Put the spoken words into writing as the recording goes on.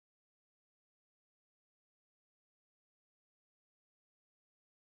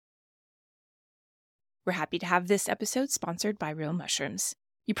We're happy to have this episode sponsored by Real Mushrooms.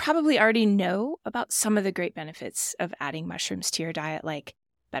 You probably already know about some of the great benefits of adding mushrooms to your diet, like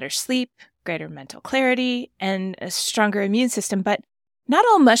better sleep, greater mental clarity, and a stronger immune system, but not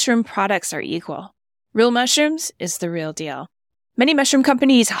all mushroom products are equal. Real Mushrooms is the real deal. Many mushroom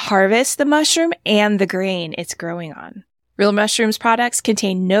companies harvest the mushroom and the grain it's growing on. Real Mushrooms products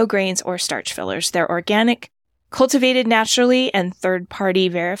contain no grains or starch fillers. They're organic, cultivated naturally, and third-party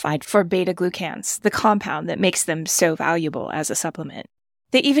verified for beta-glucans, the compound that makes them so valuable as a supplement.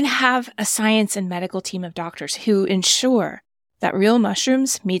 They even have a science and medical team of doctors who ensure that Real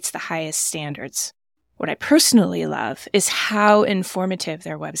Mushrooms meets the highest standards. What I personally love is how informative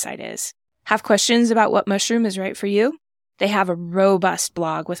their website is. Have questions about what mushroom is right for you? They have a robust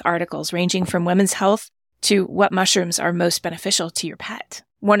blog with articles ranging from women's health to what mushrooms are most beneficial to your pet.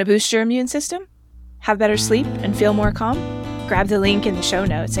 Want to boost your immune system? Have better sleep and feel more calm? Grab the link in the show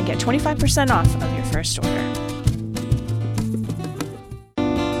notes and get 25% off of your first order.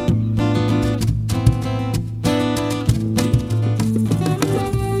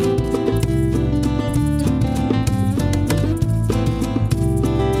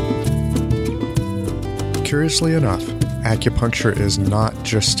 Curiously enough, acupuncture is not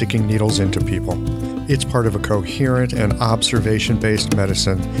just sticking needles into people. It's part of a coherent and observation-based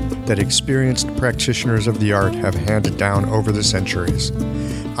medicine that experienced practitioners of the art have handed down over the centuries.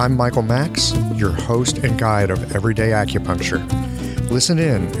 I'm Michael Max, your host and guide of Everyday Acupuncture. Listen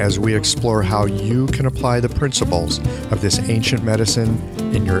in as we explore how you can apply the principles of this ancient medicine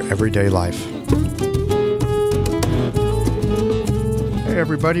in your everyday life. Hey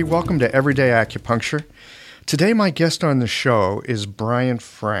everybody, welcome to Everyday Acupuncture. Today my guest on the show is Brian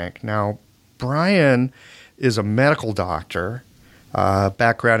Frank. Now, Brian is a medical doctor,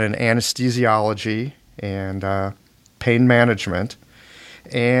 background in anesthesiology and pain management,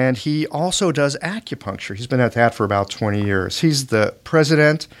 and he also does acupuncture. He's been at that for about 20 years. He's the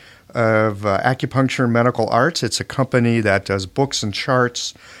president of Acupuncture Medical Arts. It's a company that does books and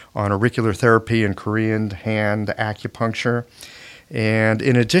charts on auricular therapy and Korean hand acupuncture. And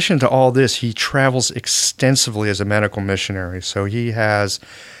in addition to all this, he travels extensively as a medical missionary. So he has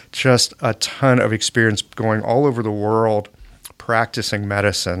just a ton of experience going all over the world practicing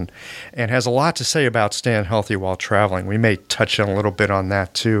medicine and has a lot to say about staying healthy while traveling. We may touch on a little bit on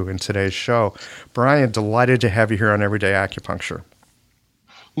that too in today's show. Brian, delighted to have you here on Everyday Acupuncture.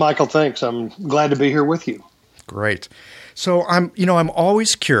 Michael, thanks. I'm glad to be here with you. Great. So I'm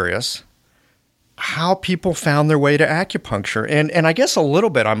always curious how people found their way to acupuncture. And I guess a little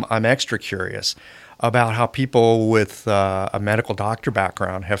bit I'm extra curious about how people with a medical doctor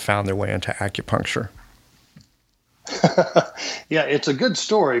background have found their way into acupuncture. Yeah, it's a good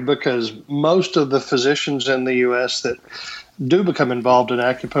story because most of the physicians in the U.S. that do become involved in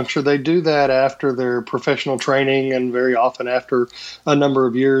acupuncture, they do that after their professional training and very often after a number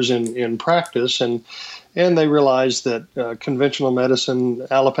of years in practice. And they realize that conventional medicine,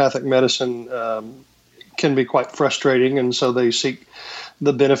 allopathic medicine, can be quite frustrating, and so they seek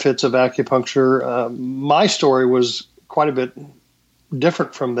the benefits of acupuncture. My story was quite a bit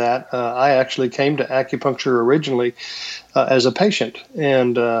different from that. I actually came to acupuncture originally as a patient,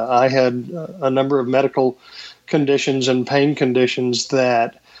 and I had a number of medical conditions and pain conditions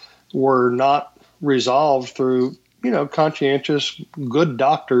that were not resolved through, conscientious, good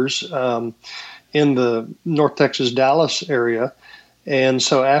doctors in the North Texas, Dallas area. And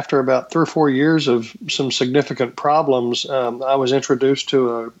so after about 3 or 4 years of some significant problems, I was introduced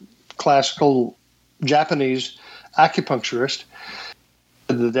to a classical Japanese acupuncturist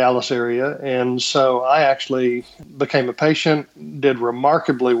in the Dallas area. And so I actually became a patient, did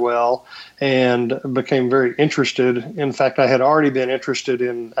remarkably well, and became very interested. In fact, I had already been interested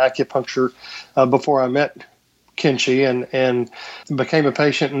in acupuncture before I met Kenshi, and became a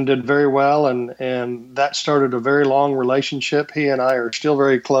patient and did very well, and that started a very long relationship. He and I are still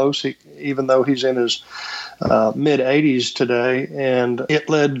very close, even though he's in his mid-80s today, and it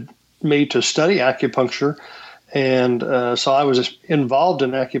led me to study acupuncture, and so I was involved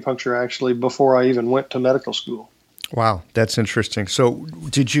in acupuncture actually before I even went to medical school. Wow, that's interesting. So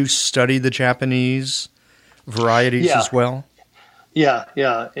did you study the Japanese varieties as well? Yeah.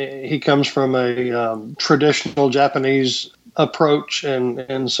 He comes from a traditional Japanese approach,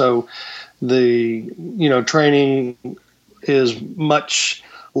 and so the training is much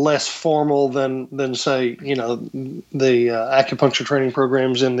less formal than say the acupuncture training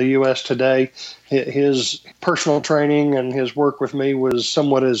programs in the U.S. today. His personal training and his work with me was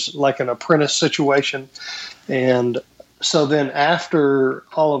somewhat as like an apprentice situation, and so then after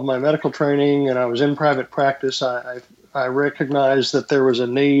all of my medical training and I was in private practice, I I recognized that there was a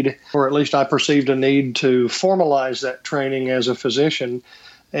need, or at least I perceived a need, to formalize that training as a physician.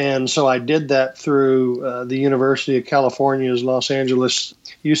 And so I did that through the University of California's Los Angeles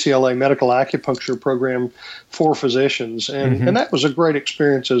UCLA Medical Acupuncture Program for physicians. And that was a great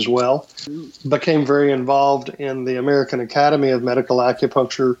experience as well. Became very involved in the American Academy of Medical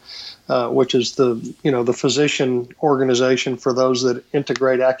Acupuncture, which is the physician organization for those that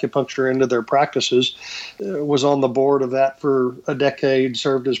integrate acupuncture into their practices. Was on the board of that for a decade,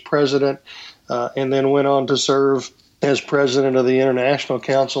 served as president, and then went on to serve as president of the International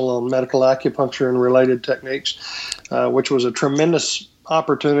Council on Medical Acupuncture and Related Techniques, which was a tremendous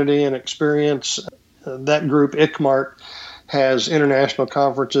opportunity and experience. That group, ICMART, has international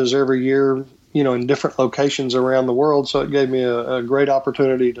conferences every year, in different locations around the world. So it gave me a great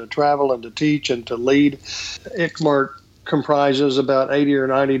opportunity to travel and to teach and to lead. ICMART comprises about 80 or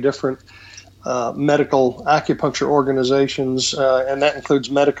 90 different medical acupuncture organizations, and that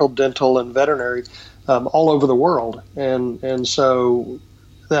includes medical, dental, and veterinary, all over the world. And so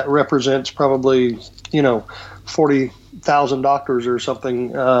that represents probably, 40,000 doctors or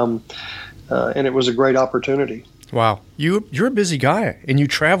something, and it was a great opportunity. Wow. You're a busy guy, and you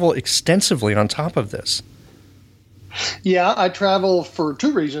travel extensively on top of this. Yeah, I travel for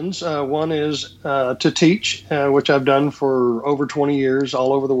two reasons. One is to teach, which I've done for over 20 years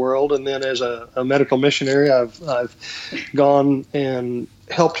all over the world. And then as a medical missionary, I've gone and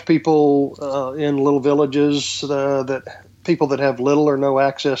helped people in little villages, people that have little or no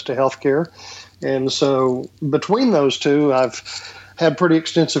access to health care. And so between those two, I've had pretty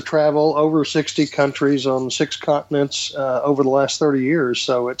extensive travel, over 60 countries on 6 continents over the last 30 years.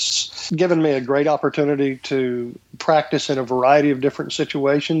 So it's given me a great opportunity to practice in a variety of different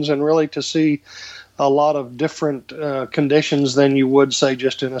situations and really to see a lot of different conditions than you would, say,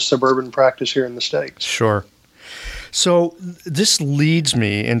 just in a suburban practice here in the States. Sure. So this leads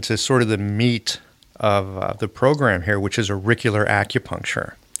me into sort of the meat of the program here, which is auricular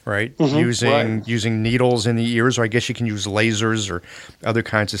acupuncture. Right? Using needles in the ears, or I guess you can use lasers or other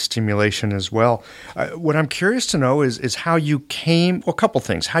kinds of stimulation as well. What I'm curious to know is how you came, a couple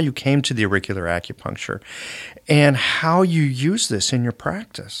things, how you came to the auricular acupuncture and how you use this in your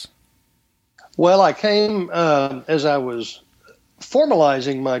practice. Well, I came as I was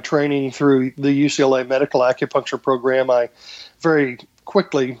formalizing my training through the UCLA Medical Acupuncture Program. I very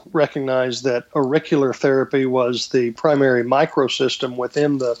quickly recognized that auricular therapy was the primary microsystem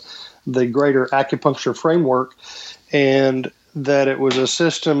within the greater acupuncture framework, and that it was a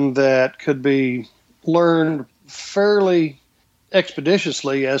system that could be learned fairly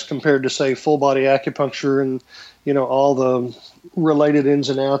expeditiously as compared to, say, full body acupuncture and all the related ins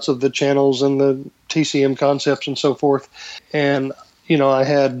and outs of the channels and the TCM concepts and so forth. And I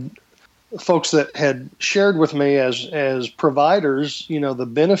had folks that had shared with me as providers, the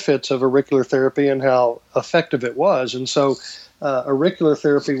benefits of auricular therapy and how effective it was. And so auricular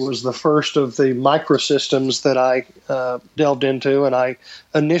therapy was the first of the microsystems that I delved into. And I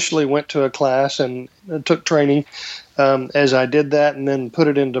initially went to a class and took training. As I did that and then put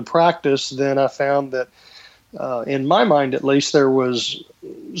it into practice, then I found that in my mind, at least, there was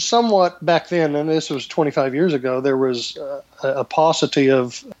somewhat back then, and this was 25 years ago, there was a paucity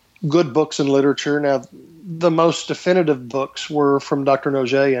of good books and literature. Now, the most definitive books were from Dr.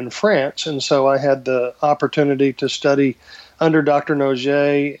 Noget in France, and so I had the opportunity to study under Dr.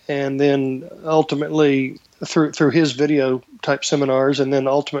 Noget, and then ultimately through his video type seminars, and then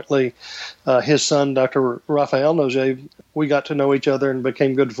ultimately his son, Dr. Raphael Noget, we got to know each other and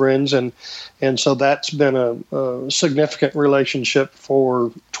became good friends, and so that's been a significant relationship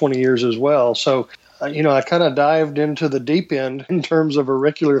for 20 years as well. So I kind of dived into the deep end in terms of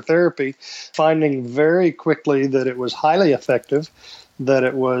auricular therapy, finding very quickly that it was highly effective, that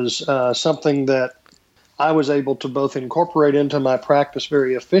it was something that I was able to both incorporate into my practice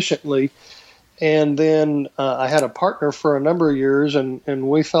very efficiently. And then I had a partner for a number of years, and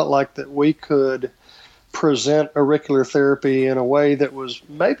we felt like that we could present auricular therapy in a way that was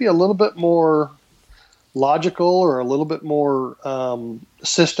maybe a little bit more logical or a little bit more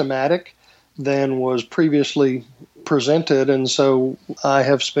systematic than was previously presented. And so I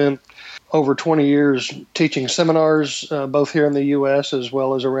have spent over 20 years teaching seminars, both here in the U.S. as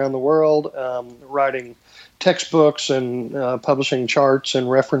well as around the world, writing textbooks and publishing charts and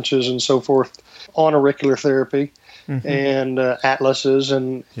references and so forth on auricular therapy and atlases.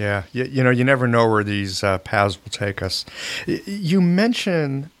 And yeah, you never know where these paths will take us. You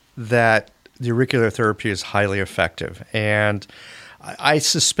mentioned that the auricular therapy is highly effective, and I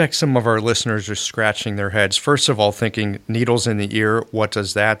suspect some of our listeners are scratching their heads. First of all, thinking needles in the ear, what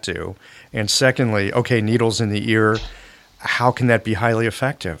does that do? And secondly, okay, needles in the ear, how can that be highly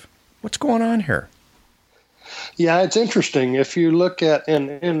effective? What's going on here? Yeah, it's interesting. If you look at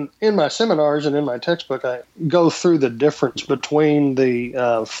in my seminars and in my textbook, I go through the difference between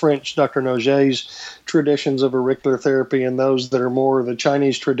the French Dr. Noget's traditions of auricular therapy and those that are more the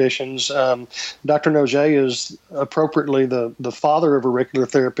Chinese traditions. Dr. Noget is appropriately the father of auricular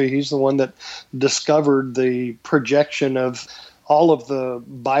therapy. He's the one that discovered the projection of all of the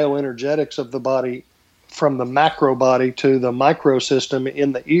bioenergetics of the body from the macro body to the micro system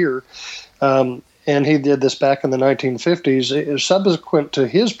in the ear. And he did this back in the 1950s. Subsequent to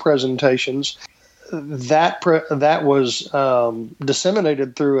his presentations, that was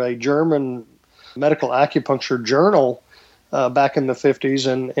disseminated through a German medical acupuncture journal back in the 50s,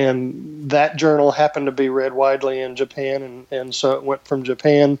 and that journal happened to be read widely in Japan, and so it went from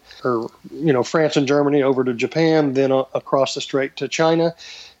Japan, France and Germany over to Japan, then across the strait to China.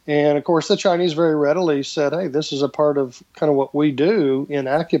 And, of course, the Chinese very readily said, hey, this is a part of kind of what we do in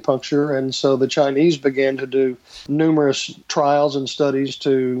acupuncture. And so the Chinese began to do numerous trials and studies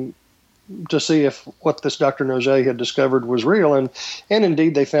to see if what this Dr. Noget had discovered was real. And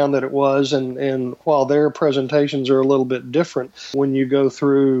indeed, they found that it was. And while their presentations are a little bit different, when you go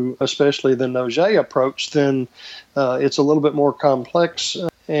through, especially the Noget approach, then it's a little bit more complex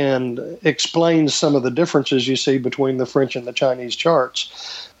and explains some of the differences you see between the French and the Chinese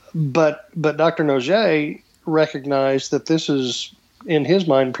charts. But Dr. Noget recognized that this is, in his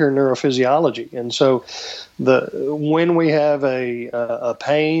mind, pure neurophysiology. And so when we have a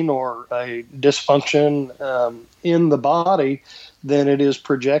pain or a dysfunction in the body, then it is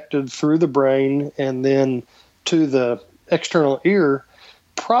projected through the brain and then to the external ear,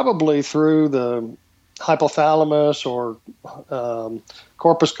 probably through the hypothalamus or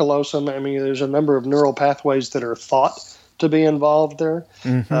corpus callosum. I mean, there's a number of neural pathways that are thought to be involved there.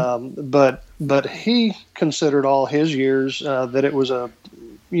 Mm-hmm. But he considered all his years that it was an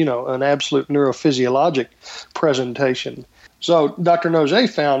absolute neurophysiologic presentation. So Dr. Noget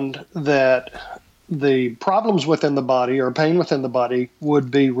found that the problems within the body or pain within the body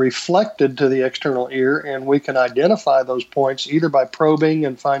would be reflected to the external ear, and we can identify those points either by probing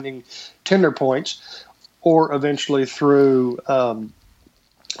and finding tender points, or eventually through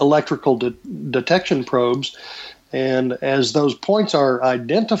electrical detection probes. And as those points are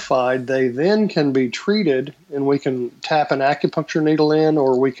identified, they then can be treated, and we can tap an acupuncture needle in,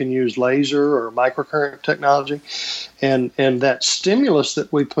 or we can use laser or microcurrent technology. And that stimulus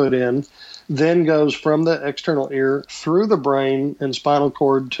that we put in then goes from the external ear through the brain and spinal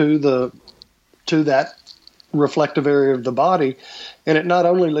cord to that reflective area of the body. And it not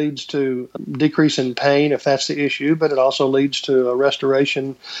only leads to decrease in pain, if that's the issue, but it also leads to a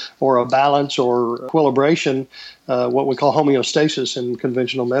restoration or a balance or equilibration, what we call homeostasis in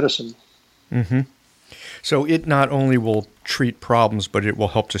conventional medicine. Mm-hmm. So it not only will treat problems, but it will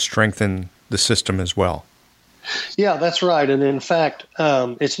help to strengthen the system as well. Yeah, that's right. And in fact,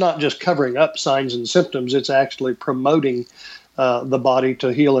 it's not just covering up signs and symptoms, it's actually promoting the body to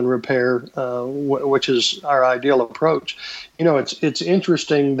heal and repair, which is our ideal approach. It's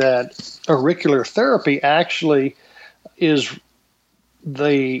interesting that auricular therapy actually is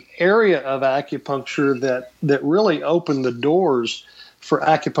the area of acupuncture that really opened the doors for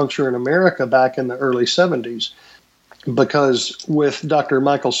acupuncture in America back in the early 70s. Because with Dr.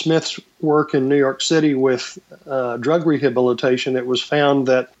 Michael Smith's work in New York City with drug rehabilitation, it was found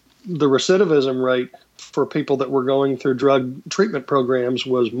that the recidivism rate for people that were going through drug treatment programs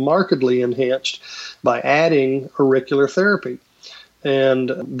was markedly enhanced by adding auricular therapy.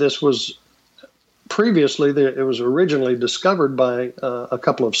 And this was previously, it was originally discovered by a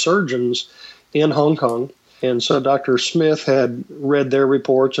couple of surgeons in Hong Kong. And so Dr. Smith had read their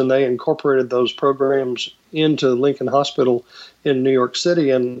reports, and they incorporated those programs into Lincoln Hospital in New York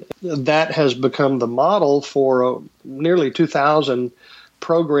City. And that has become the model for nearly 2,000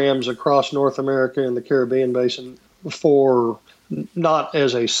 programs across North America and the Caribbean basin, for not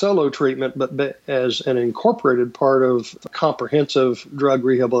as a solo treatment, but as an incorporated part of comprehensive drug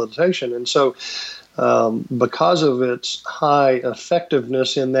rehabilitation. And so because of its high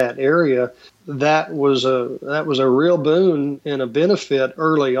effectiveness in that area, that was a real boon and a benefit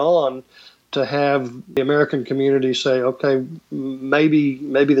early on to have the American community say, okay, maybe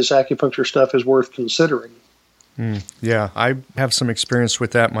this acupuncture stuff is worth considering. Yeah, I have some experience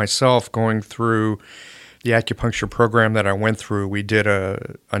with that myself going through the acupuncture program that I went through. We did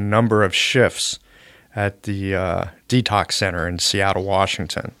a number of shifts at the Detox Center in Seattle,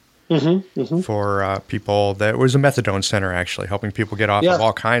 Washington. For people. That was a methadone center, actually, helping people get off of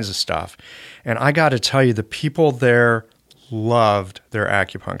all kinds of stuff. And I got to tell you, the people there loved their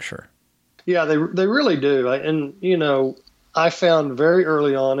acupuncture. Yeah, they really do. And, I found very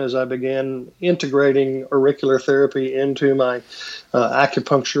early on, as I began integrating auricular therapy into my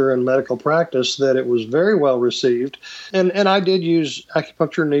acupuncture and medical practice, that it was very well received. And I did use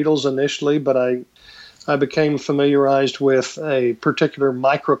acupuncture needles initially, but I became familiarized with a particular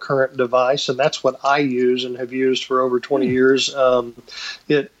microcurrent device, and that's what I use and have used for over 20 years.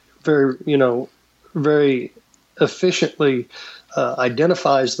 It very efficiently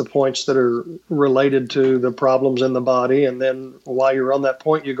identifies the points that are related to the problems in the body, and then while you're on that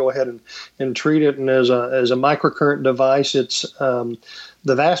point, you go ahead and treat it. And as a microcurrent device, it's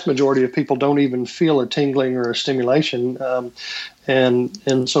the vast majority of people don't even feel a tingling or a stimulation,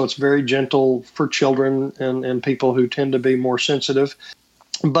 and so it's very gentle for children and people who tend to be more sensitive.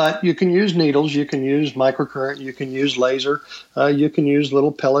 But you can use needles, you can use microcurrent, you can use laser, you can use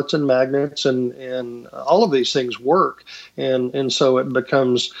little pellets and magnets, and all of these things work. And so it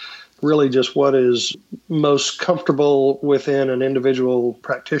becomes really just what is most comfortable within an individual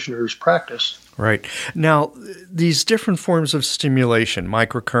practitioner's practice. Right. Now, these different forms of stimulation,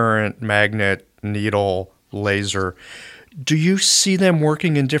 microcurrent, magnet, needle, laser, do you see them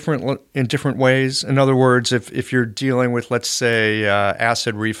working in different ways? In other words, if you're dealing with, let's say,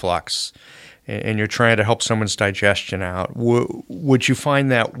 acid reflux, and you're trying to help someone's digestion out, would you find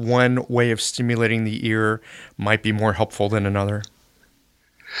that one way of stimulating the ear might be more helpful than another?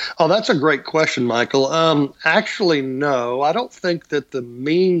 Oh, that's a great question, Michael. Actually, no. I don't think that the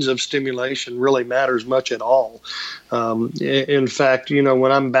means of stimulation really matters much at all. In fact,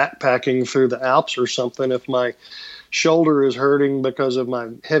 when I'm backpacking through the Alps or something, if my shoulder is hurting because of my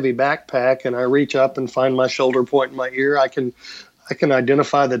heavy backpack and I reach up and find my shoulder point in my ear, I can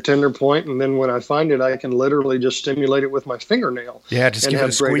identify the tender point, and then when I find it, I can literally just stimulate it with my fingernail. Yeah, just and give it a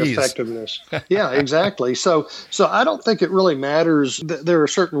have great squeeze. Effectiveness. Yeah, exactly. So I don't think it really matters. There are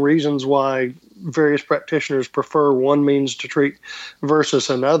certain reasons why various practitioners prefer one means to treat versus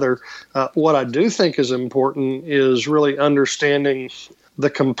another. What I do think is important is really understanding the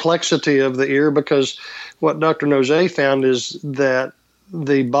complexity of the ear, because what Dr. Noget found is that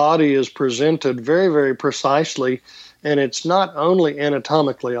the body is presented very, very precisely, and it's not only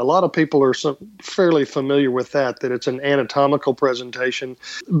anatomically. A lot of people are fairly familiar with that it's an anatomical presentation,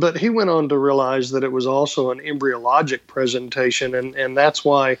 but he went on to realize that it was also an embryologic presentation, and that's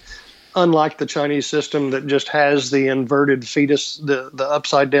why, unlike the Chinese system that just has the inverted fetus, the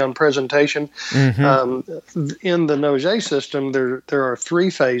upside-down presentation, in the Noget system, there are three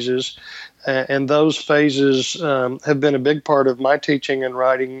phases, and those phases have been a big part of my teaching and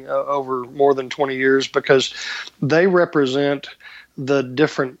writing over more than 20 years, because they represent the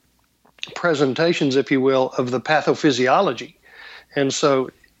different presentations, if you will, of the pathophysiology. And so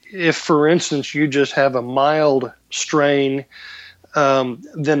if, for instance, you just have a mild strain,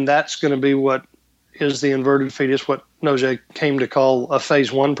 then that's going to be what is the inverted fetus, what Noget came to call a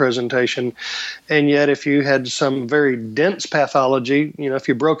phase 1 presentation. And yet if you had some very dense pathology, if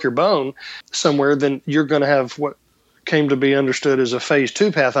you broke your bone somewhere, then you're going to have what came to be understood as a phase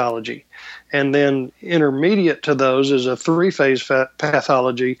 2 pathology. And then intermediate to those is a 3-phase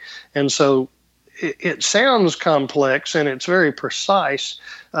pathology. And so it sounds complex and it's very precise,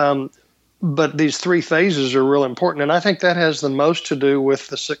 but these 3 phases are real important. And I think that has the most to do with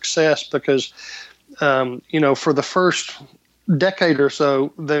the success, because, for the first decade or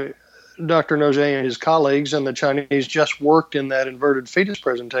so, Dr. Noget and his colleagues and the Chinese just worked in that inverted fetus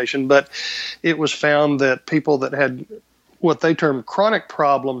presentation. But it was found that people that had what they termed chronic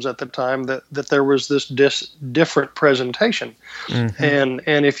problems at the time, that there was this different presentation. And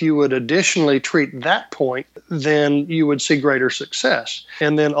if you would additionally treat that point, then you would see greater success.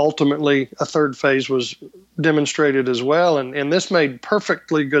 And then ultimately a 3rd phase was demonstrated as well. And this made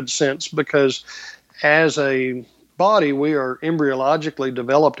perfectly good sense, because as a body, we are embryologically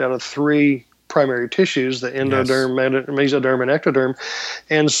developed out of 3 primary tissues, the endoderm, mesoderm, and ectoderm.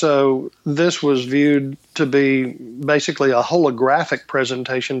 And so this was viewed to be basically a holographic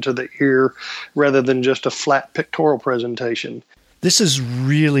presentation to the ear rather than just a flat pictorial presentation. This is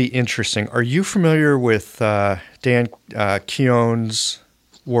really interesting. Are you familiar with Dan Keown's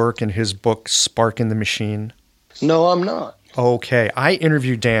work in his book, Spark in the Machine? No, I'm not. Okay. I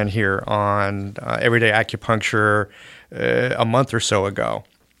interviewed Dan here on Everyday Acupuncture a month or so ago.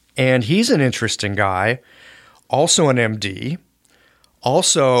 And he's an interesting guy, also an MD,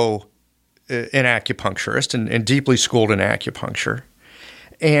 also an acupuncturist and deeply schooled in acupuncture.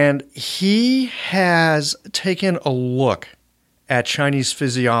 And he has taken a look at Chinese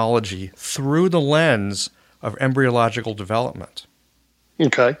physiology through the lens of embryological development.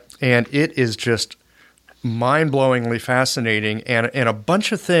 Okay. And it is just mind-blowingly fascinating, and a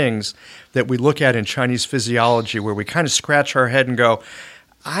bunch of things that we look at in Chinese physiology where we kind of scratch our head and go,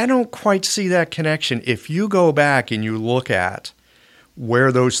 I don't quite see that connection. If you go back and you look at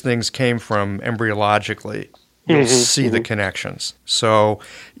where those things came from embryologically, you'll see the connections. So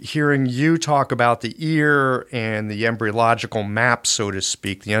hearing you talk about the ear and the embryological map, so to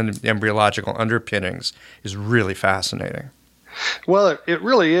speak, the embryological underpinnings is really fascinating. Well, it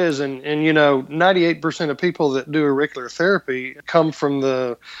really is. And 98% of people that do auricular therapy come from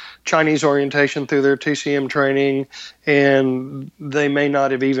the Chinese orientation through their TCM training, and they may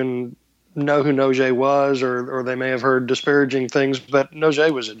not have even know who Noger was, or they may have heard disparaging things, but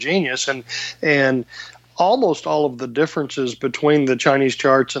Noger was a genius. And almost all of the differences between the Chinese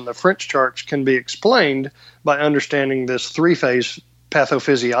charts and the French charts can be explained by understanding this three-phase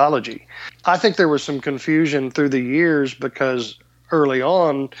pathophysiology. I think there was some confusion through the years because early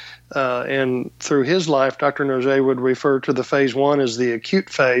on and through his life, Dr. Noger would refer to the phase 1 as the acute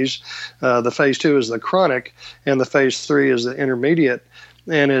phase, the phase 2 as the chronic, and the phase 3 as the intermediate.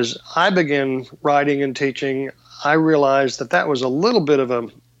 And as I began writing and teaching, I realized that was a little bit of a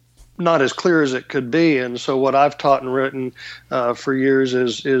not as clear as it could be. And so what I've taught and written for years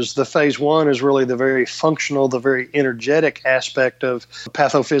is the phase 1 is really the very functional, the very energetic aspect of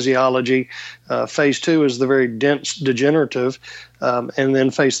pathophysiology. Phase 2 is the very dense degenerative. And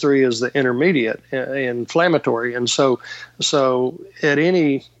then phase 3 is the intermediate inflammatory. And so at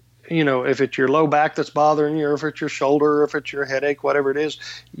any, if it's your low back that's bothering you, or if it's your shoulder, or if it's your headache, whatever it is,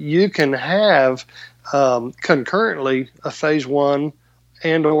 you can have concurrently a phase 1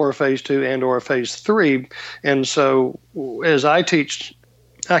 and or a phase 2 and or a phase 3. And so as I teach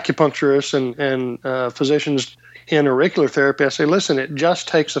acupuncturists and physicians in auricular therapy, I say, listen, it just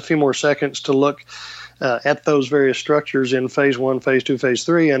takes a few more seconds to look at those various structures in phase 1, phase 2, phase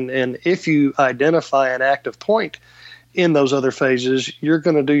 3. And if you identify an active point in those other phases, you're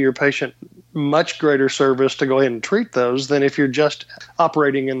going to do your patient much greater service to go ahead and treat those than if you're just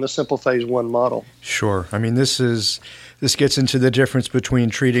operating in the simple phase 1 model. Sure. I mean, this gets into the difference between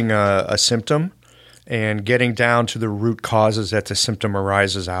treating a symptom and getting down to the root causes that the symptom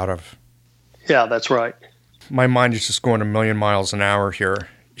arises out of. Yeah, that's right. My mind is just going a million miles an hour here,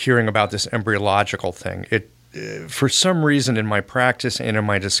 hearing about this embryological thing. For some reason in my practice and in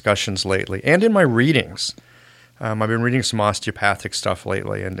my discussions lately, and in my readings, I've been reading some osteopathic stuff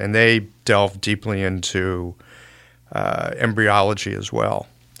lately, and they delve deeply into embryology as well.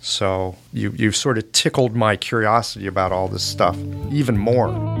 So you've sort of tickled my curiosity about all this stuff even more.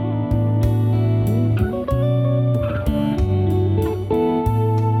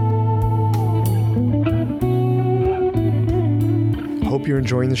 Hope you're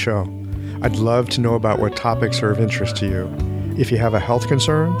enjoying the show. I'd love to know about what topics are of interest to you. If you have a health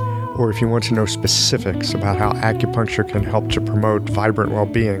concern, or if you want to know specifics about how acupuncture can help to promote vibrant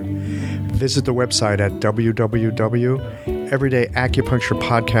well-being, visit the website at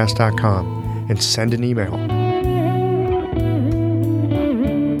www.everydayacupuncturepodcast.com and send an email.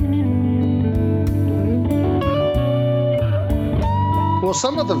 Well,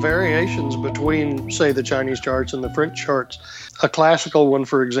 some of the variations between, say, the Chinese charts and the French charts, a classical one,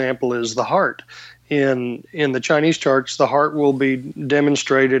 for example, is the heart. In the Chinese charts, the heart will be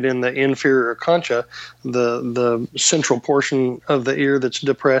demonstrated in the inferior concha, the central portion of the ear that's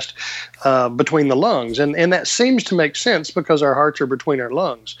depressed between the lungs. And that seems to make sense because our hearts are between our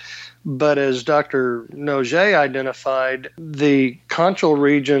lungs. But as Dr. Noger identified, the conchal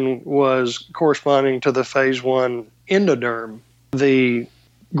region was corresponding to the phase 1 endoderm. The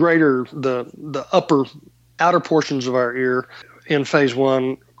upper outer portions of our ear in phase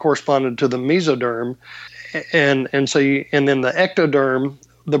 1 corresponded to the mesoderm, and then the ectoderm,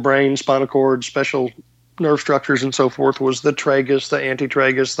 the brain, spinal cord, special nerve structures, and so forth, was the tragus, the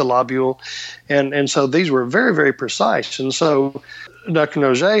antitragus, the lobule, and so these were very, very precise. And so Dr.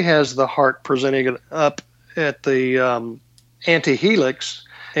 Noger has the heart presenting up at the antihelix,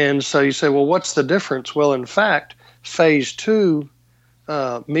 and so you say, well, what's the difference? Well, in fact, phase 2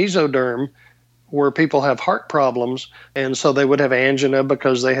 mesoderm, where people have heart problems, and so they would have angina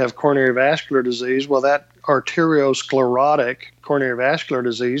because they have coronary vascular disease. Well, that arteriosclerotic coronary vascular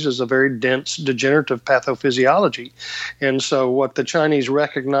disease is a very dense degenerative pathophysiology. And so what the Chinese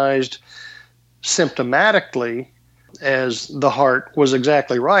recognized symptomatically as the heart was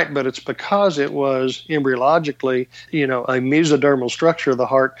exactly right, but it's because it was embryologically, a mesodermal structure of the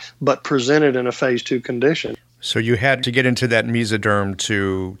heart, but presented in a phase 2 condition. So you had to get into that mesoderm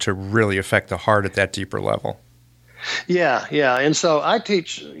to really affect the heart at that deeper level. Yeah. And so I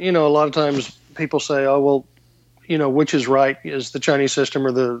teach, a lot of times people say, oh, well, which is right? Is the Chinese system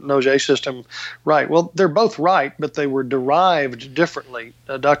or the Noget system right? Well, they're both right, but they were derived differently.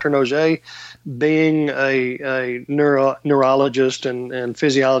 Dr. Noget, being a neurologist and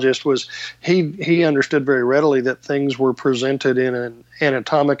physiologist, he understood very readily that things were presented in an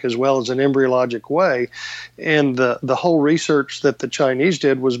anatomic as well as an embryologic way, and the whole research that the Chinese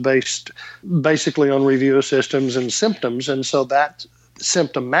did was based basically on review of systems and symptoms, and so that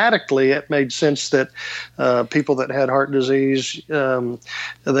symptomatically, it made sense that people that had heart disease,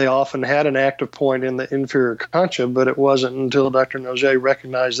 they often had an active point in the inferior concha, but it wasn't until Dr. Noget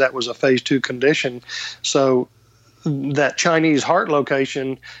recognized that was a phase 2 condition. So that Chinese heart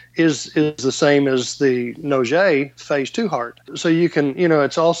location is the same as the Noget phase 2 heart. So you can,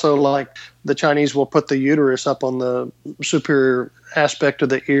 it's also like the Chinese will put the uterus up on the superior aspect of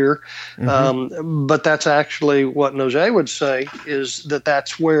the ear. But that's actually what Noget would say, is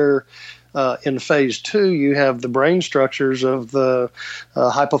that's where in phase 2 you have the brain structures of the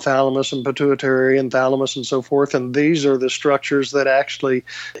hypothalamus and pituitary and thalamus and so forth. And these are the structures that actually,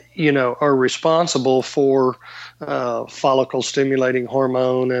 are responsible for follicle stimulating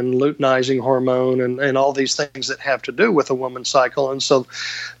hormone and luteinizing hormone and all these things that have to do with a woman's cycle. And so,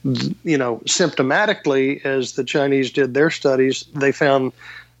 symptomatically, as the Chinese did their studies, they found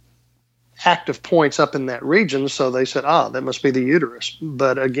active points up in that region. So they said, that must be the uterus.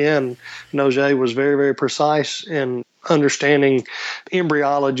 But again, Noget was very, very precise in understanding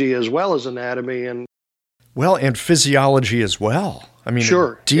embryology as well as anatomy and physiology as well. I mean,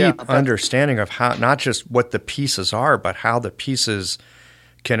 sure. A deep understanding of how, not just what the pieces are, but how the pieces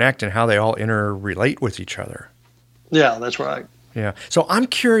connect and how they all interrelate with each other. Yeah, that's right. Yeah. So I'm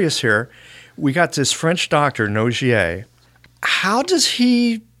curious here. We got this French doctor, Noget. How does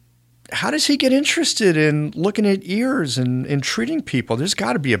he get interested in looking at ears and in treating people? There's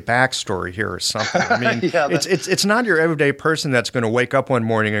got to be a backstory here or something. I mean, it's not your everyday person that's going to wake up one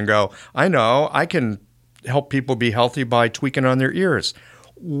morning and go, I know, I can help people be healthy by tweaking on their ears.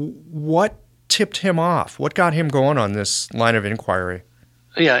 What tipped him off? What got him going on this line of inquiry?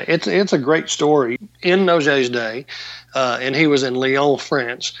 Yeah, it's a great story. In Noget's day, and he was in Lyon,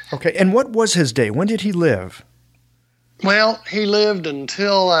 France. Okay, and what was his day? When did he live? Well, he lived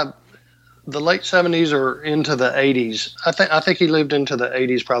until the late 70s or into the 80s. I think he lived into the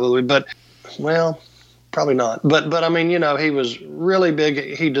 80s probably, but, probably not. But I mean, he was really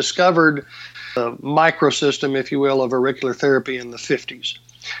big. He discovered the microsystem, if you will, of auricular therapy in the 50s.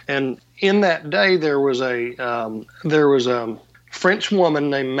 And in that day, there was a French woman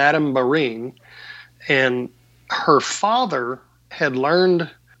named Madame Barine, and her father had learned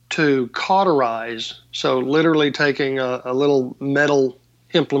to cauterize, so literally taking a little metal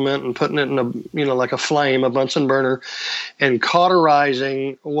implement and putting it in like a flame, a Bunsen burner, and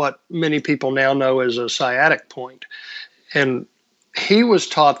cauterizing what many people now know as a sciatic point. And he was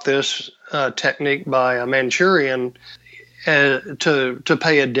taught this technique by a Manchurian to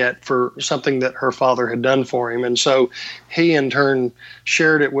pay a debt for something that her father had done for him. And so he in turn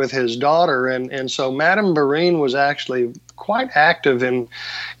shared it with his daughter. And so Madame Barine was actually quite active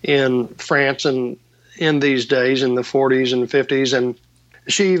in France and in these days in the 40s and 50s. And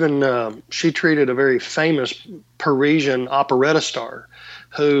she even she treated a very famous Parisian operetta star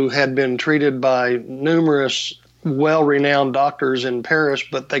who had been treated by numerous well-renowned doctors in Paris,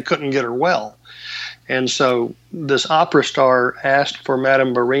 but they couldn't get her well. And so this opera star asked for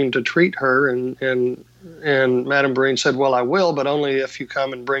Madame Barine to treat her, and Madame Barine said, well, I will, but only if you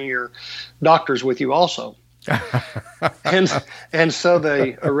come and bring your doctors with you also. and so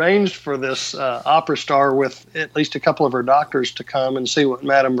they arranged for this opera star with at least a couple of her doctors to come and see what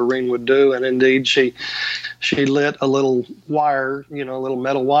Madame Barine would do. And indeed, she lit a little wire, a little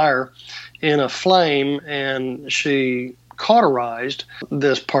metal wire in a flame, and she cauterized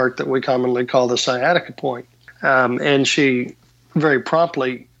this part that we commonly call the sciatica point. And she very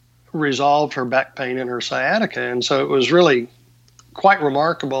promptly resolved her back pain and her sciatica. And so it was really quite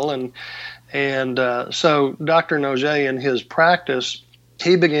remarkable. And so Dr. Noget, in his practice,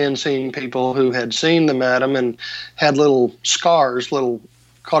 he began seeing people who had seen the madam and had little scars, little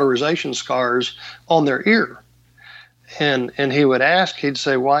cauterization scars on their ear. And he would ask, he'd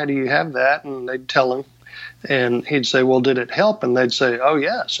say, why do you have that? And they'd tell him. And he'd say, well, did it help? And they'd say, oh,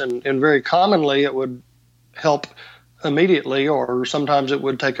 yes. And very commonly it would help immediately, or sometimes it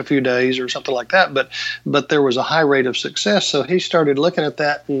would take a few days or something like that. But there was a high rate of success. So he started looking at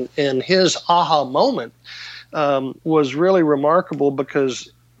that, and his aha moment was really remarkable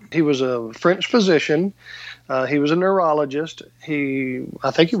because he was a French physician. He was a neurologist.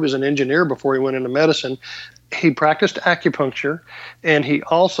 I think he was an engineer before he went into medicine. He practiced acupuncture, and he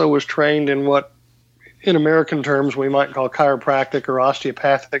also was trained in what in American terms, we might call chiropractic or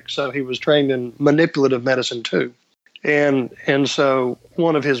osteopathic. So he was trained in manipulative medicine too. And so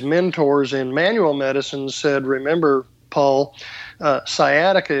one of his mentors in manual medicine said, remember, Paul,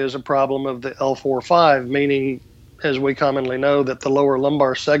 sciatica is a problem of the L4-5, meaning, as we commonly know, that the lower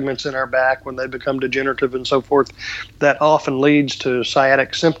lumbar segments in our back, when they become degenerative and so forth, that often leads to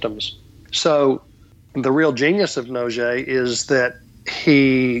sciatic symptoms. So the real genius of Noget is that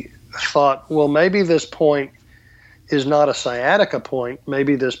he thought, well, maybe this point is not a sciatica point.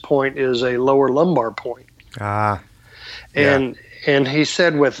 Maybe this point is a lower lumbar point. And he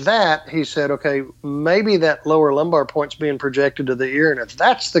said with that, he said, okay, maybe that lower lumbar point's being projected to the ear. And if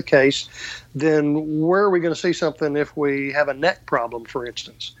that's the case, then where are we going to see something if we have a neck problem, for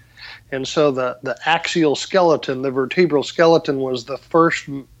instance? And so the axial skeleton, the vertebral skeleton, was the first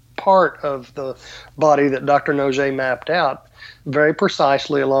part of the body that Dr. Noget mapped out very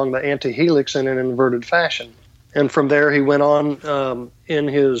precisely along the antihelix in an inverted fashion. And from there, he went on in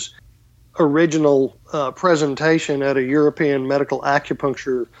his original presentation at a European Medical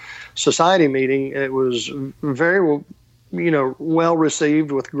Acupuncture Society meeting. It was very well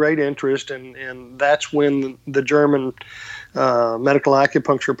received with great interest, and that's when the German medical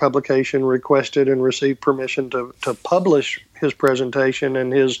acupuncture publication requested and received permission to publish his presentation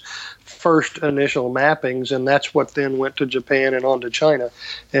and his first initial mappings, and that's what then went to Japan and on to China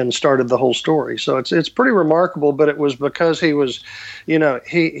and started the whole story. So it's pretty remarkable, but it was because he was,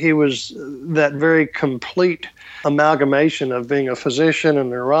 he was that very complete amalgamation of being a physician, a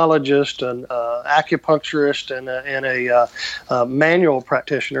neurologist, an acupuncturist, and a manual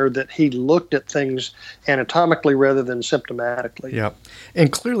practitioner, that he looked at things anatomically rather than symptomatically. Yeah,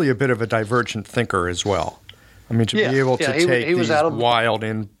 and clearly a bit of a divergent thinker as well. I mean, to be able to take these wild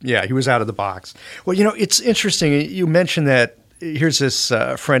and he was out of the box. Well, it's interesting. You mentioned that here's this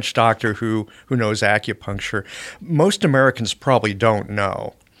French doctor who knows acupuncture. Most Americans probably don't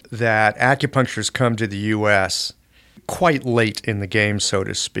know that acupuncture has come to the U.S. quite late in the game, so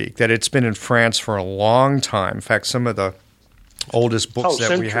to speak, that it's been in France for a long time. In fact, some of the oldest books that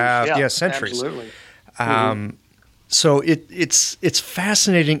centuries, we have, centuries. Absolutely. So it's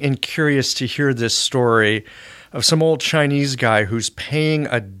fascinating and curious to hear this story of some old Chinese guy who's paying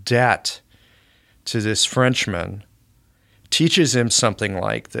a debt to this Frenchman, teaches him something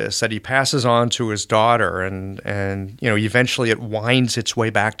like this that he passes on to his daughter, and eventually it winds its way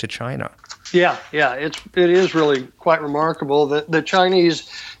back to China. Yeah, it is really quite remarkable that the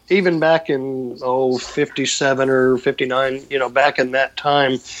Chinese, even back in 57 or 59, back in that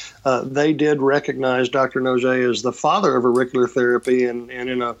time, they did recognize Dr. Noget as the father of auricular therapy, and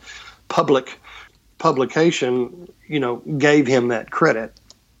in a public publication, gave him that credit.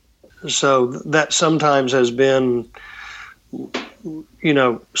 So that sometimes has been,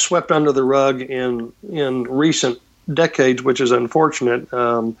 swept under the rug in recent decades, which is unfortunate.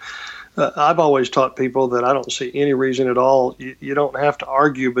 I've always taught people that I don't see any reason at all. You don't have to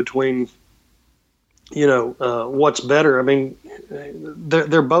argue between, what's better. I mean,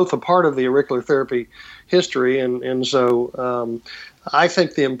 they're both a part of the auricular therapy history, and so I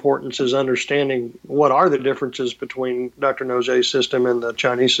think the importance is understanding what are the differences between Dr. Noget's system and the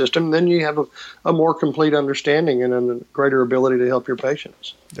Chinese system. Then you have a more complete understanding and a greater ability to help your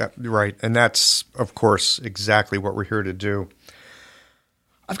patients. Yeah, right. And that's, of course, exactly what we're here to do.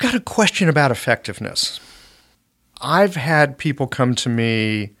 I've got a question about effectiveness. I've had people come to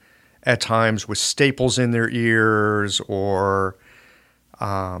me at times with staples in their ears or,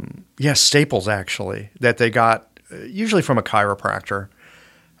 staples actually, that they got usually from a chiropractor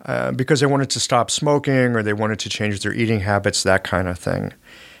because they wanted to stop smoking or they wanted to change their eating habits, that kind of thing.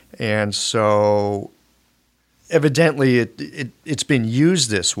 And so evidently it's been used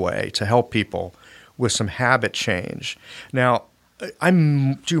this way to help people with some habit change. Now, I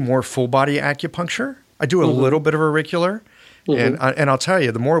do more full-body acupuncture. I do a little bit of auricular. And I'll tell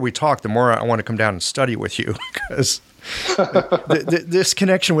you, the more we talk, the more I want to come down and study with you because this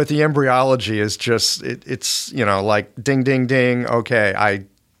connection with the embryology is just it's like ding ding ding. Okay,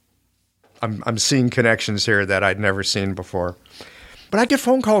 I'm seeing connections here that I'd never seen before. But I get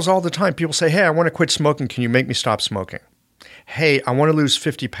phone calls all the time. People say, "Hey, I want to quit smoking. Can you make me stop smoking?" "Hey, I want to lose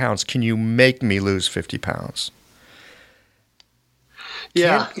 50 pounds. Can you make me lose 50 pounds?"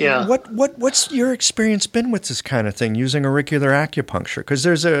 Yeah. What's your experience been with this kind of thing using auricular acupuncture? Because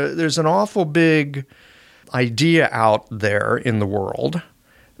there's an awful big idea out there in the world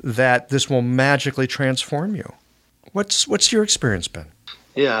that this will magically transform you. What's your experience been?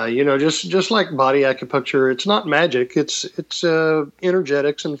 Yeah, just like body acupuncture, it's not magic. It's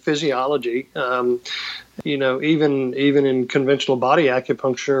energetics and physiology. Even in conventional body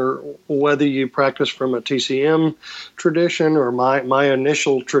acupuncture, whether you practice from a TCM tradition or my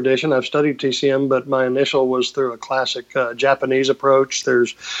initial tradition, I've studied TCM, but my initial was through a classic Japanese approach.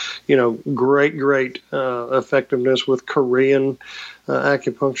 There's, great effectiveness with Korean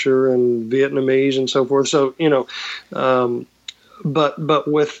acupuncture and Vietnamese and so forth. So, but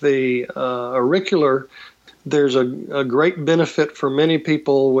with the auricular, there's a great benefit for many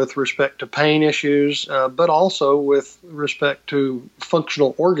people with respect to pain issues, but also with respect to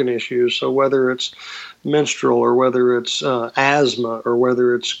functional organ issues. So whether it's menstrual or whether it's asthma or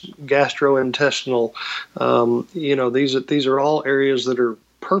whether it's gastrointestinal, these are all areas that are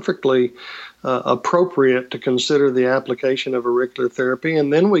perfectly appropriate to consider the application of auricular therapy.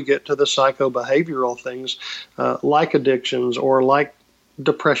 And then we get to the psychobehavioral things like addictions or like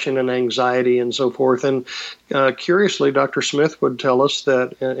depression and anxiety and so forth. And curiously, Dr. Smith would tell us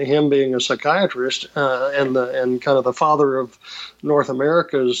that him being a psychiatrist and kind of the father of North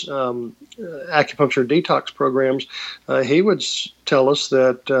America's acupuncture detox programs, he would tell us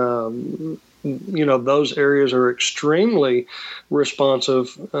that those areas are extremely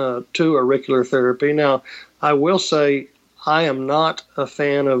responsive to auricular therapy. Now, I will say I am not a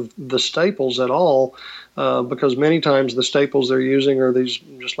fan of the staples at all, because many times the staples they're using are these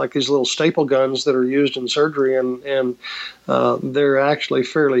little staple guns that are used in surgery, and they're actually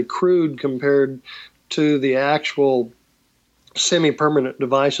fairly crude compared to the actual semi-permanent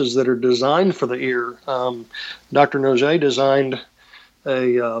devices that are designed for the ear. Dr. Noget designed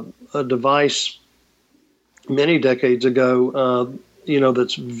a device many decades ago,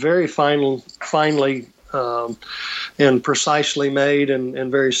 that's very finely and precisely made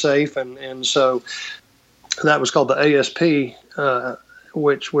and very safe, and so that was called the ASP,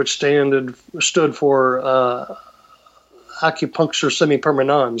 which stood for acupuncture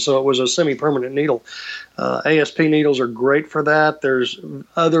semi-permanent. So it was a semi-permanent needle. ASP needles are great for that. There's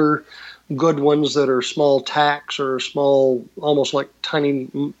other good ones that are small tacks or small, almost like tiny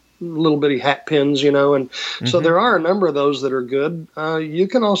little bitty hat pins, and so there are a number of those that are good. You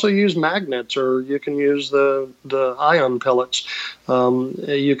can also use magnets, or you can use the ion pellets.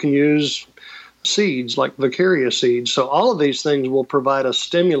 You can use seeds like Vicaria seeds. So all of these things will provide a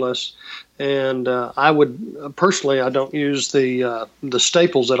stimulus. And I would personally, I don't use the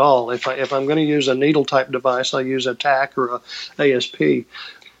staples at all. If I'm going to use a needle type device, I use a TAC or a ASP.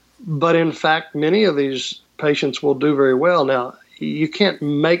 But in fact, many of these patients will do very well. Now, you can't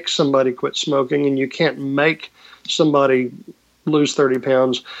make somebody quit smoking, and you can't make somebody lose 30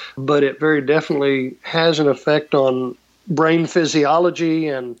 pounds, but it very definitely has an effect on brain physiology.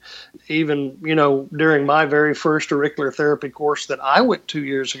 And even, during my very first auricular therapy course that I went 2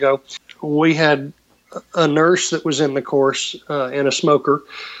 years ago, we had a nurse that was in the course and a smoker.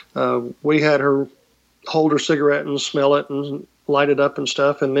 We had her hold her cigarette and smell it and light it up and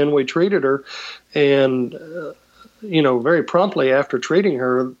stuff, and then we treated her. And very promptly after treating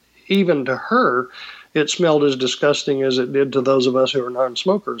her, even to her, it smelled as disgusting as it did to those of us who are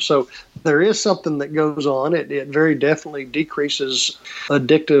non-smokers. So there is something that goes on. It very definitely decreases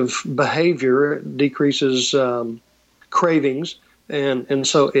addictive behavior. It decreases cravings. And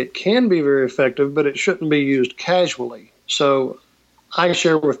so it can be very effective, but it shouldn't be used casually. So I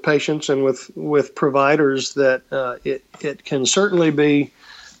share with patients and with providers that it can certainly be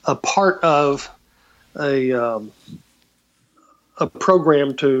a part of a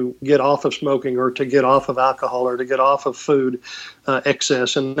program to get off of smoking or to get off of alcohol or to get off of food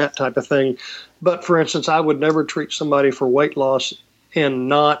excess and that type of thing. But for instance, I would never treat somebody for weight loss and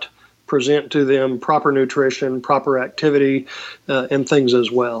not present to them proper nutrition, proper activity, and things as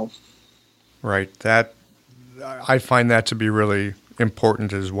well. Right. I find that to be really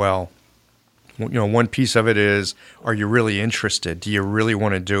important as well. One piece of it is, are you really interested? Do you really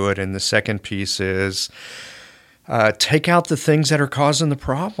want to do it? And the second piece is, take out the things that are causing the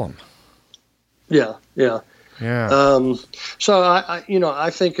problem. Yeah. So I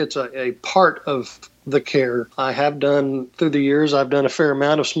think it's a part of the care. I have done through the years. I've done a fair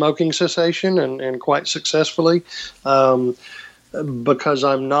amount of smoking cessation and quite successfully, because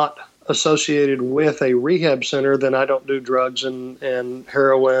I'm not associated with a rehab center. Then I don't do drugs and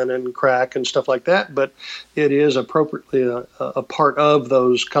heroin and crack and stuff like that. But it is appropriately a part of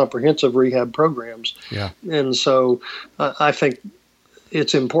those comprehensive rehab programs. Yeah. And so I think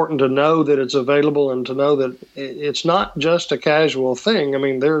it's important to know that it's available and to know that it's not just a casual thing. I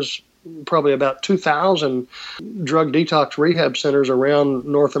mean, there's probably about 2,000 drug detox rehab centers around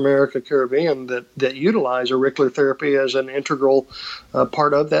North America, Caribbean that utilize auricular therapy as an integral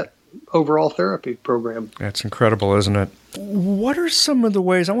part of that overall therapy program. That's incredible, isn't it? What are some of the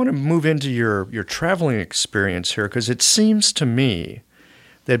ways, I want to move into your traveling experience here, because it seems to me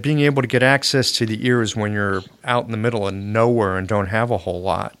that being able to get access to the ears when you're out in the middle of nowhere and don't have a whole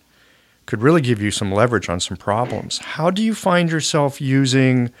lot could really give you some leverage on some problems. How do you find yourself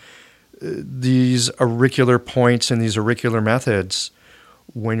using these auricular points and these auricular methods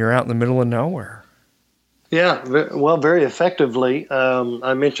when you're out in the middle of nowhere? Yeah, well, very effectively.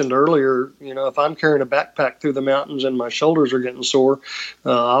 I mentioned earlier, if I'm carrying a backpack through the mountains and my shoulders are getting sore,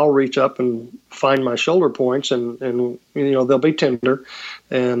 I'll reach up and find my shoulder points, and they'll be tender,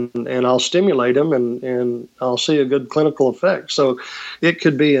 and I'll stimulate them, and I'll see a good clinical effect. So it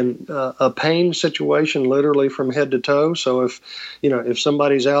could be a pain situation, literally from head to toe. So if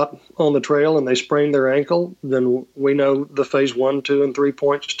somebody's out on the trail and they sprain their ankle, then we know the phase 1, 2, and 3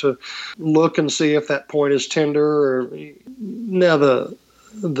 points to look and see if that point is tender. Now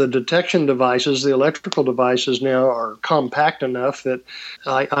the detection devices, the electrical devices now are compact enough that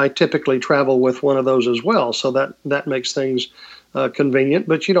I typically travel with one of those as well. So that makes things convenient,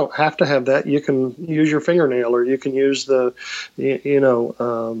 but you don't have to have that. You can use your fingernail, or you can use a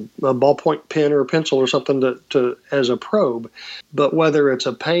ballpoint pen or pencil or something to as a probe. But whether it's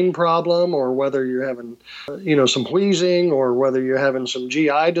a pain problem, or whether you're having some wheezing, or whether you're having some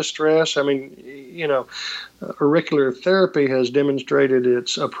GI distress, auricular therapy has demonstrated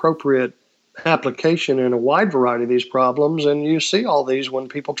its appropriate application in a wide variety of these problems, and you see all these when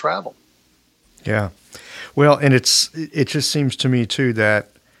people travel. Yeah. Well, and it just seems to me, too, that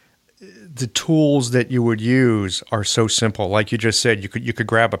the tools that you would use are so simple. Like you just said, you could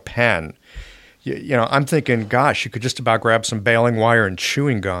grab a pen. I'm thinking, gosh, you could just about grab some baling wire and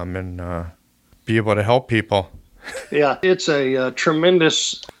chewing gum and be able to help people. Yeah, it's a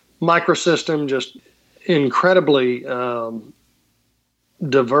tremendous microsystem, just incredibly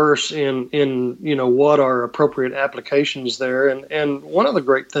diverse in what are appropriate applications there. And one of the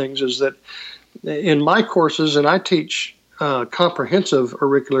great things is that in my courses, and I teach comprehensive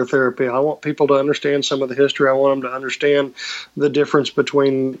auricular therapy, I want people to understand some of the history. I want them to understand the difference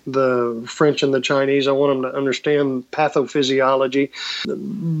between the French and the Chinese. I want them to understand pathophysiology.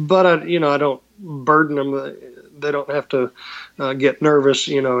 But I don't burden them. They don't have to get nervous.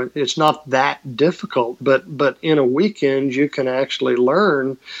 It's not that difficult. But in a weekend, you can actually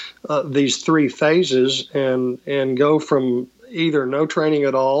learn these 3 phases and go from either no training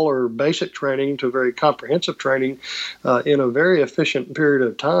at all or basic training to very comprehensive training in a very efficient period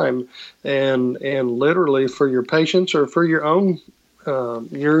of time, and literally for your patients or for your own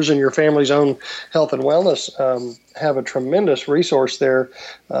yours and your family's own health and wellness, have a tremendous resource there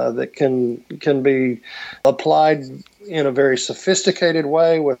that can be applied in a very sophisticated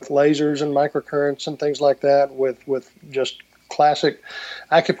way with lasers and microcurrents and things like that, with just classic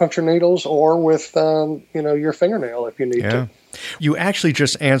acupuncture needles, or with your fingernail if you need to. You actually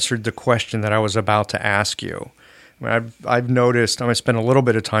just answered the question that I was about to ask you. I've noticed, I spent a little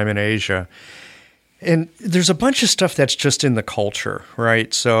bit of time in Asia, and there's a bunch of stuff that's just in the culture,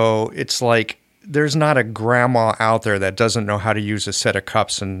 right? So it's like there's not a grandma out there that doesn't know how to use a set of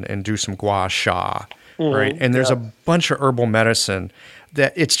cups and do some gua sha, right? And there's a bunch of herbal medicine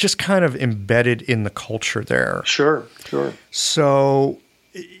that it's just kind of embedded in the culture there. Sure. So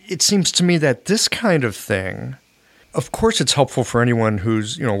it seems to me that this kind of thing, of course, it's helpful for anyone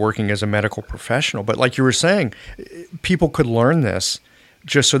who's, working as a medical professional. But like you were saying, people could learn this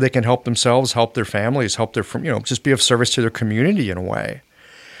just so they can help themselves, help their families, help their, just be of service to their community in a way.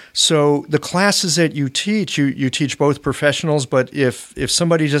 So the classes that you teach both professionals, but if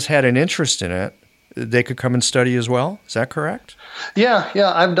somebody just had an interest in it, they could come and study as well. Is that correct? Yeah,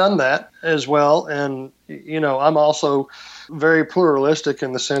 I've done that as well. And, I'm also very pluralistic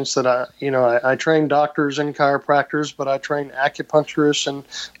in the sense that I train doctors and chiropractors, but I train acupuncturists and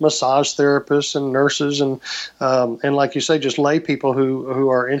massage therapists and nurses and like you say, just lay people who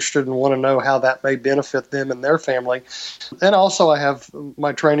are interested and want to know how that may benefit them and their family. And also I have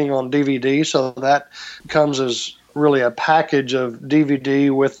my training on DVD, so that comes as really a package of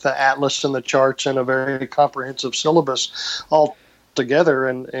DVD with the atlas and the charts and a very comprehensive syllabus all together,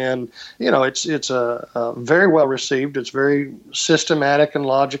 and it's a very well received. It's very systematic and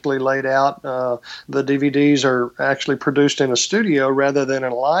logically laid out. The DVDs are actually produced in a studio rather than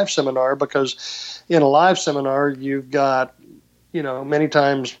in a live seminar, because in a live seminar you've got many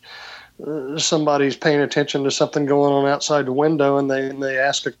times somebody's paying attention to something going on outside the window, and they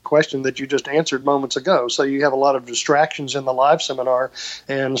ask a question that you just answered moments ago. So you have a lot of distractions in the live seminar,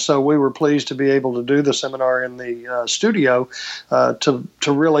 and so we were pleased to be able to do the seminar in the studio to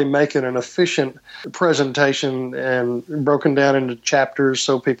really make it an efficient presentation and broken down into chapters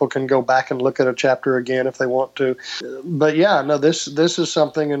so people can go back and look at a chapter again if they want to. But yeah, no, this is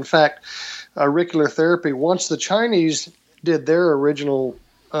something. In fact, auricular therapy, once the Chinese did their original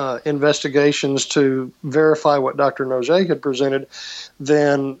investigations to verify what Dr. Noget had presented,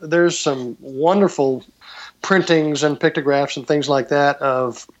 then there's some wonderful printings and pictographs and things like that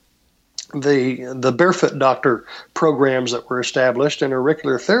of the barefoot doctor programs that were established, and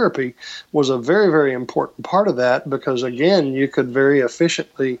auricular therapy was a very, very important part of that because, again, you could very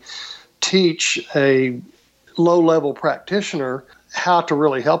efficiently teach a low-level practitioner how to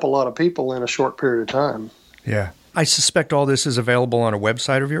really help a lot of people in a short period of time. Yeah. I suspect all this is available on a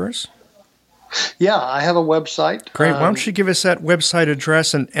website of yours? Yeah, I have a website. Great. Why don't you give us that website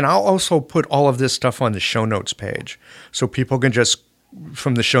address? And I'll also put all of this stuff on the show notes page so people can just,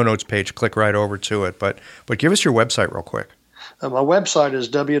 from the show notes page, click right over to it. But give us your website real quick. My website is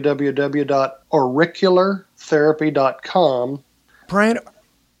www.auriculartherapy.com. Brian,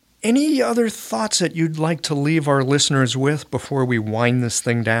 any other thoughts that you'd like to leave our listeners with before we wind this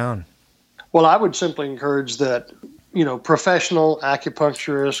thing down? Well, I would simply encourage that, professional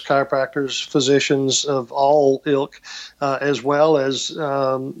acupuncturists, chiropractors, physicians of all ilk, as well as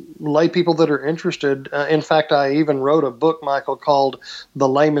lay people that are interested. In fact, I even wrote a book, Michael, called The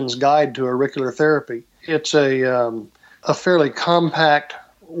Layman's Guide to Auricular Therapy. It's a fairly compact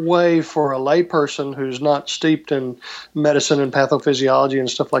way for a layperson who's not steeped in medicine and pathophysiology and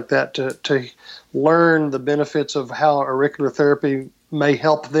stuff like that to learn the benefits of how auricular therapy may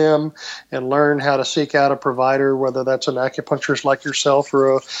help them and learn how to seek out a provider, whether that's an acupuncturist like yourself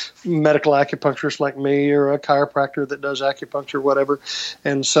or a medical acupuncturist like me or a chiropractor that does acupuncture, whatever.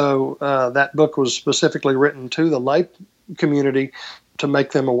 And so that book was specifically written to the lay community to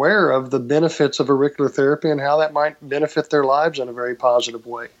make them aware of the benefits of auricular therapy and how that might benefit their lives in a very positive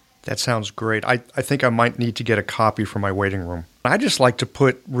way. That sounds great. I think I might need to get a copy for my waiting room. I just like to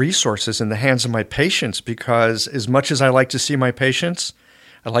put resources in the hands of my patients because as much as I like to see my patients,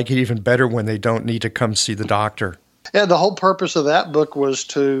 I like it even better when they don't need to come see the doctor. Yeah, the whole purpose of that book was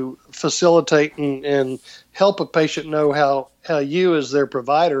to facilitate and help a patient know how you as their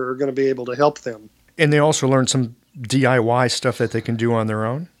provider are going to be able to help them. And they also learn some DIY stuff that they can do on their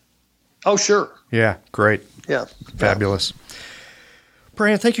own? Oh, sure. Yeah, great. Yeah. Fabulous.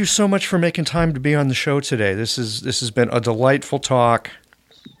 Brian, thank you so much for making time to be on the show today. This has been a delightful talk,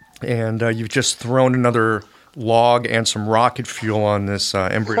 and you've just thrown another log and some rocket fuel on this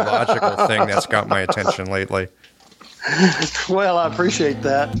embryological thing that's got my attention lately. Well, I appreciate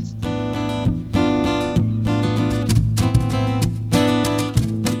that.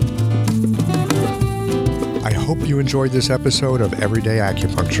 I hope you enjoyed this episode of Everyday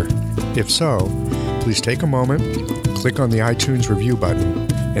Acupuncture. If so, please take a moment, click on the iTunes review button,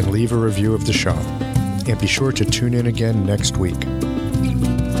 and leave a review of the show. And be sure to tune in again next week.